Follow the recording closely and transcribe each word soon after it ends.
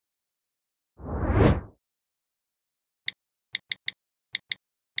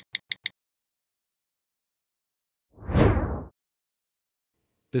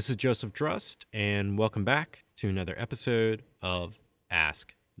This is Joseph Drust, and welcome back to another episode of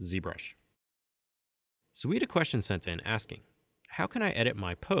Ask ZBrush. So we had a question sent in asking, how can I edit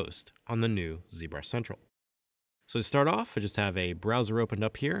my post on the new ZBrushCentral? So to start off, I just have a browser opened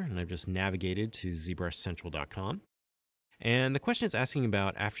up here, and I've just navigated to ZBrushCentral.com. And the question is asking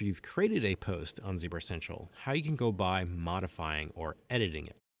about, after you've created a post on ZBrushCentral, how you can go by modifying or editing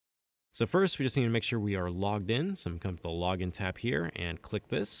it. So first, we just need to make sure we are logged in. So I'm going to come to the Login tab here and click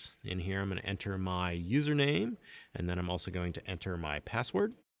this. In here, I'm going to enter my username, and then I'm also going to enter my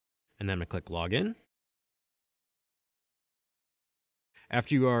password. And then I'm going to click Login.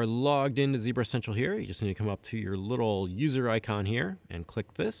 After you are logged into ZBrushCentral here, you just need to come up to your little user icon here and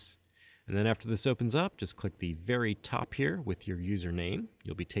click this. And then after this opens up, just click the very top here with your username.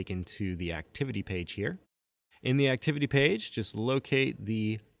 You'll be taken to the activity page here. In the activity page, just locate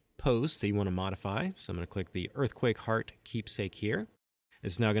the post that you want to modify. So I'm going to click the earthquake heart keepsake here.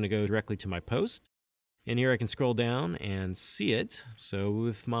 It's now going to go directly to my post. And here I can scroll down and see it. So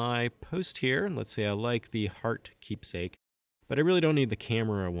with my post here, let's say I like the heart keepsake, but I really don't need the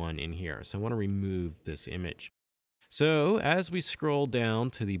camera one in here. So I want to remove this image. So as we scroll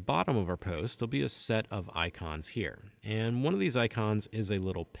down to the bottom of our post, there'll be a set of icons here. And one of these icons is a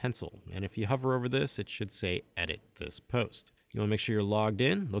little pencil. And if you hover over this, it should say edit this post. You want to make sure you're logged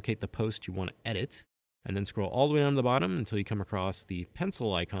in, locate the post you want to edit, and then scroll all the way down to the bottom until you come across the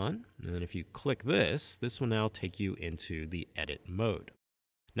pencil icon. And then if you click this, this will now take you into the edit mode.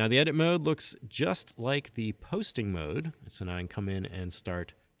 Now the edit mode looks just like the posting mode. So now I can come in and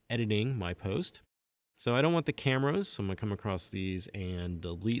start editing my post. So I don't want the cameras, so I'm going to come across these and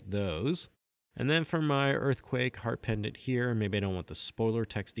delete those. And then for my earthquake heart pendant here, maybe I don't want the spoiler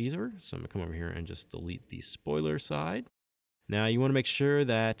text either. So I'm going to come over here and just delete the spoiler side. Now you want to make sure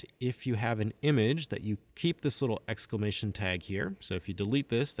that if you have an image that you keep this little exclamation tag here. So if you delete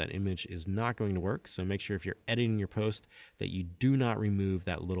this, that image is not going to work. So make sure if you're editing your post that you do not remove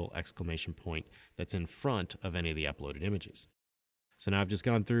that little exclamation point that's in front of any of the uploaded images. So now I've just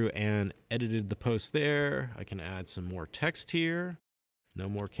gone through and edited the post there. I can add some more text here. No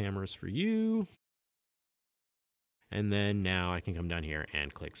more cameras for you. And then now I can come down here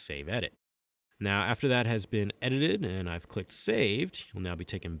and click Save Edit. Now, after that has been edited and I've clicked saved, you'll now be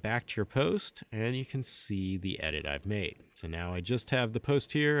taken back to your post and you can see the edit I've made. So now I just have the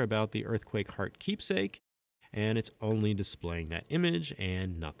post here about the earthquake heart keepsake, and it's only displaying that image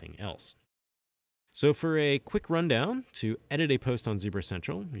and nothing else. So for a quick rundown, to edit a post on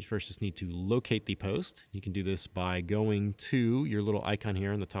ZBrushCentral, you first just need to locate the post. You can do this by going to your little icon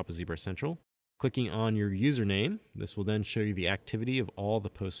here on the top of ZBrushCentral, clicking on your username. This will then show you the activity of all the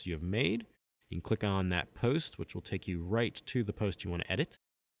posts you have made. You can click on that post, which will take you right to the post you want to edit.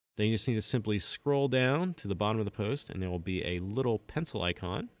 Then you just need to simply scroll down to the bottom of the post, and there will be a little pencil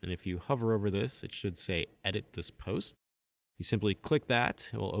icon. And if you hover over this, it should say Edit this post. You simply click that.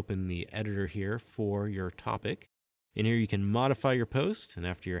 It will open the editor here for your topic. In here, you can modify your post. And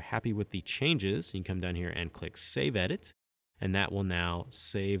after you're happy with the changes, you can come down here and click Save Edit. And that will now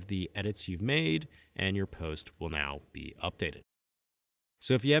save the edits you've made, and your post will now be updated.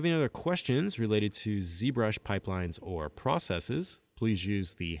 So if you have any other questions related to ZBrush pipelines or processes, please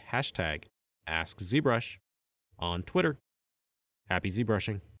use the hashtag AskZBrush on Twitter. Happy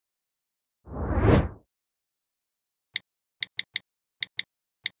ZBrushing.